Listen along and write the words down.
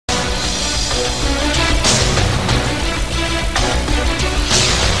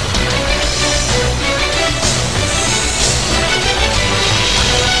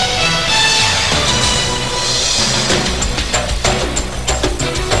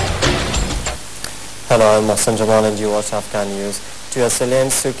Hello, I'm Mohsen Jamal and you watch Afghannews. Two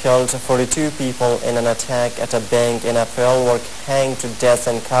assailants who killed 42 people in an attack at a bank in April were hanged to death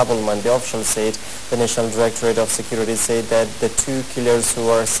in Kabul, Monday, officials said. The National Directorate of Security said that the two killers who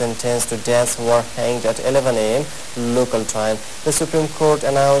were sentenced to death were hanged at 11 a.m. local time. The Supreme Court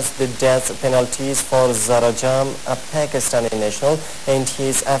announced the death penalties for Zarajam, a Pakistani national, and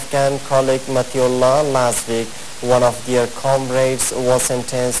his Afghan colleague Matiullah last week. One of their comrades was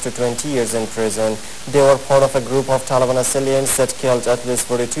sentenced to 20 years in prison. They were part of a group of Taliban assailants that killed at least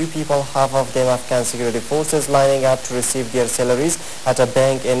 42 people, half of them Afghan security forces lining up to receive their salaries at a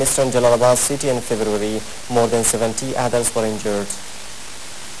bank in eastern Jalalabad city in February. More than 70 others were injured.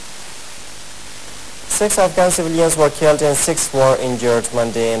 6 Afghan civilians were killed and 6 were injured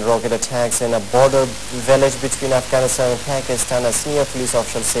Monday in rocket attacks in a border village between Afghanistan and Pakistan, a senior police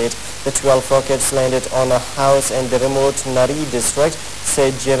official said. The 12 rockets landed on a house in the remote Nari district,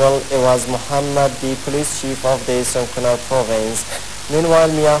 said General Awaz Muhammad, the police chief of the Eastern Kunar province. Meanwhile,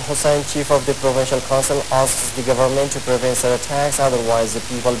 Mia Hussain, chief of the provincial council, asks the government to prevent such attacks, otherwise the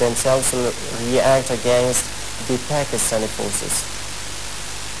people themselves will react against the Pakistani forces.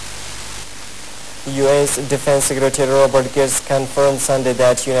 U.S. Defense Secretary Robert Gates confirmed Sunday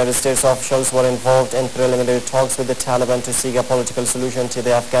that United States officials were involved in preliminary talks with the Taliban to seek a political solution to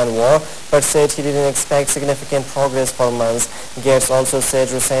the Afghan war, but said he didn't expect significant progress for months. Gates also said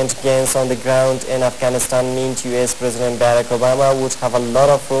recent gains on the ground in Afghanistan meant U.S. President Barack Obama would have a lot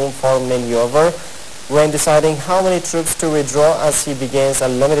of room for maneuver when deciding how many troops to withdraw as he begins a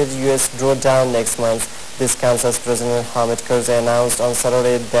limited U.S. drawdown next month. This comes as President Hamid Karzai announced on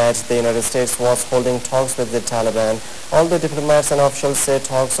Saturday that the United States was holding talks with the Taliban. Although diplomats and officials say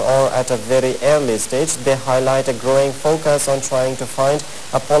talks are at a very early stage, they highlight a growing focus on trying to find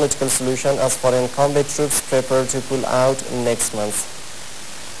a political solution as foreign combat troops prepare to pull out next month.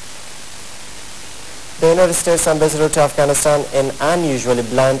 The United States ambassador to Afghanistan, in unusually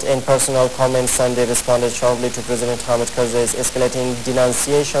blunt and personal comments Sunday, responded sharply to President Hamid Karzai's escalating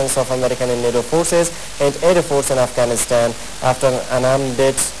denunciations of American and NATO forces and aid efforts in Afghanistan. After an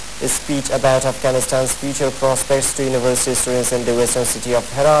unambiguous speech about Afghanistan's future prospects to university students in the western city of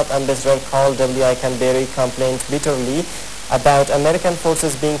Herat, Ambassador Carl W.I. Canberra complained bitterly about American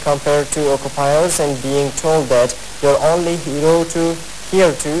forces being compared to occupiers and being told that they're only here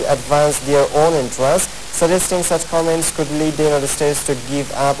to advance their own interests, suggesting such comments could lead the United States to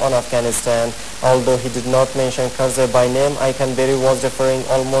give up on Afghanistan. Although he did not mention Karzai by name, Canberra was referring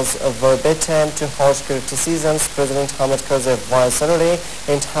almost verbatim to harsh criticisms President Hamid Karzai voiced Saturday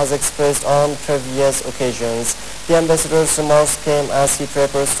and has expressed on previous occasions. The ambassador's remarks came as he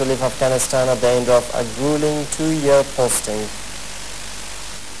prepares to leave Afghanistan at the end of a grueling 2-year posting.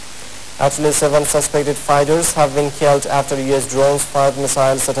 At least 7 suspected fighters have been killed after U.S. drones fired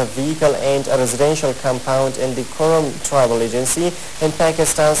missiles at a vehicle and a residential compound in the Kuram tribal agency in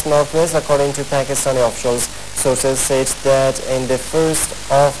Pakistan's northwest, according to Pakistani officials. Sources said that in the first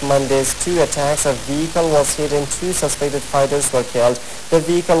of Monday's 2 attacks, a vehicle was hit and 2 suspected fighters were killed. The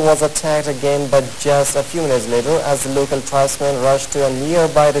vehicle was attacked again, but just a few minutes later, as the local tribesmen rushed to a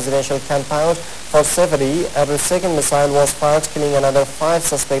nearby residential compound for safety, a second missile was fired, killing another 5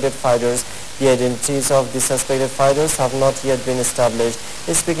 suspected fighters. The identities of the suspected fighters have not yet been established.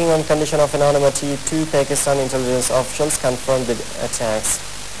 Speaking on condition of anonymity, 2 Pakistan intelligence officials confirmed the attacks.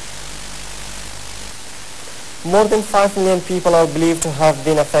 More than 5 million people are believed to have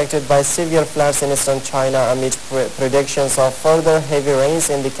been affected by severe floods in eastern China amid predictions of further heavy rains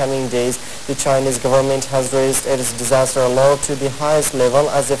in the coming days. The Chinese government has raised its disaster alert to the highest level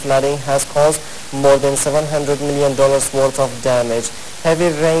as the flooding has caused more than $700 million worth of damage. Heavy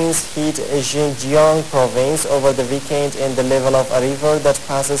rains hit Xinjiang province over the weekend and the level of a river that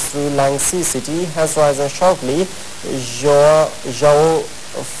passes through Langxi city has risen sharply. Zhao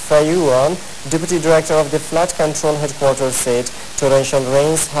Feiyuan, Deputy Director of the Flood Control Headquarters, said torrential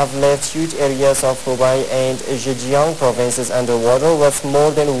rains have left huge areas of Hubei and Zhejiang provinces underwater, with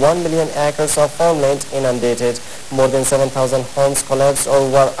more than 1 million acres of farmland inundated. More than 7,000 homes collapsed or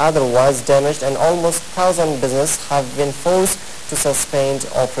were otherwise damaged, and almost 1,000 businesses have been forced to suspend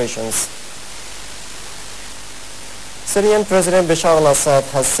operations. Syrian President Bashar al-Assad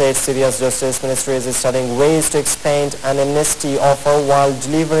has said Syria's Justice Ministry is studying ways to expand an amnesty offer while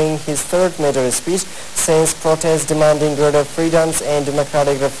delivering his third major speech since protests demanding greater freedoms and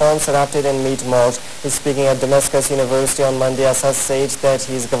democratic reforms erupted in mid-March. Speaking at Damascus University on Monday, Assad said that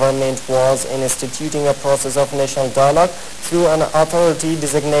his government was instituting a process of national dialogue through an authority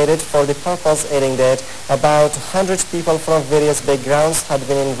designated for the purpose, adding that about 100 people from various backgrounds had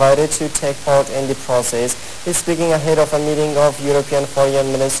been invited to take part in the process. Speaking ahead of a meeting of European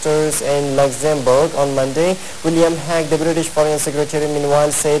foreign ministers in Luxembourg on Monday. William Hague, the British Foreign Secretary,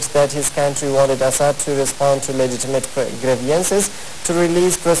 meanwhile said that his country wanted Assad to respond to legitimate grievances, to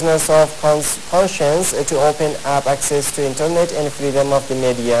release prisoners of conscience, to open up access to internet and freedom of the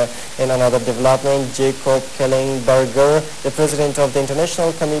media. In another development, Jacob Kellenberger, the president of the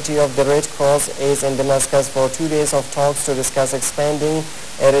International Committee of the Red Cross, is in Damascus for 2 days of talks to discuss expanding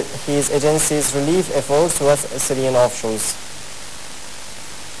his agency's relief efforts towards Syrian officials.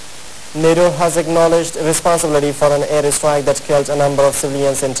 NATO has acknowledged responsibility for an airstrike that killed a number of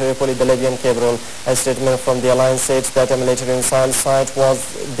civilians in Tripoli, the Libyan capital. A statement from the alliance said that a military missile site was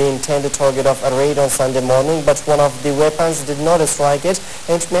the intended target of a raid on Sunday morning, but one of the weapons did not strike it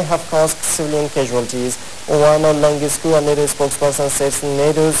and may have caused civilian casualties. Oana Langiscu, a NATO spokesperson, says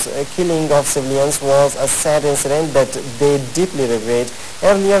NATO's killing of civilians was a sad incident that they deeply regret.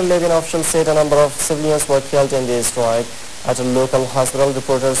 Earlier, Libyan officials said a number of civilians were killed in the strike. At a local hospital,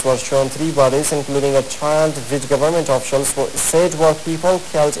 reporters were shown 3 bodies, including a child, which government officials said were people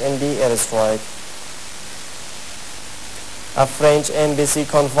killed in the airstrike. A French embassy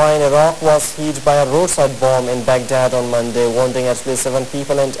convoy in Iraq was hit by a roadside bomb in Baghdad on Monday, wounding at least 7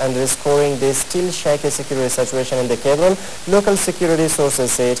 people and underscoring the still shaky security situation in the capital, local security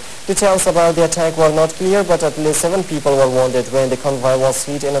sources said. Details about the attack were not clear, but at least 7 people were wounded when the convoy was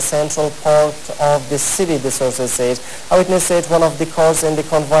hit in a central part of the city, the sources said. A witness said one of the cars in the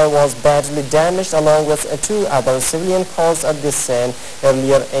convoy was badly damaged, along with 2 other civilian cars at the scene.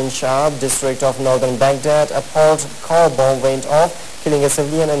 Earlier in Shab, district of northern Baghdad, a parked car bomb went off, killing a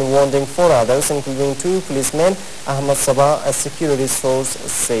civilian and wounding 4 others, including 2 policemen, Ahmad Sabah, a security source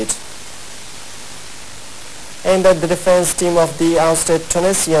said. And that the defense team of the ousted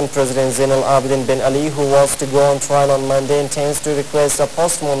Tunisian President Zainal Abidine Ben Ali, who was to go on trial on Monday, intends to request a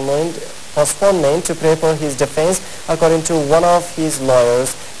postponement to prepare his defense, according to one of his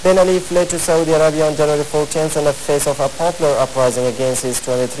lawyers. Ben Ali fled to Saudi Arabia on January 14th in the face of a popular uprising against his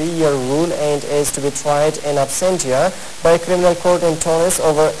 23-year rule and is to be tried in absentia by a criminal court in Tunis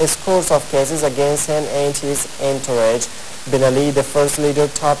over scores of cases against him and his entourage. Ben Ali, the first leader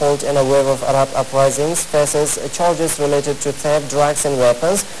toppled in a wave of Arab uprisings, faces charges related to theft, drugs and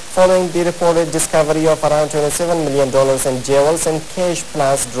weapons following the reported discovery of around $27 million in jewels and cash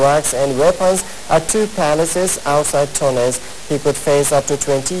plus drugs and weapons at 2 palaces outside Tunis. He could face up to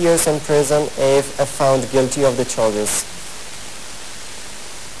 20 years in prison if found guilty of the charges.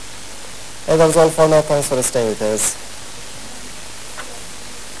 And that's all for now. Thanks for staying with us.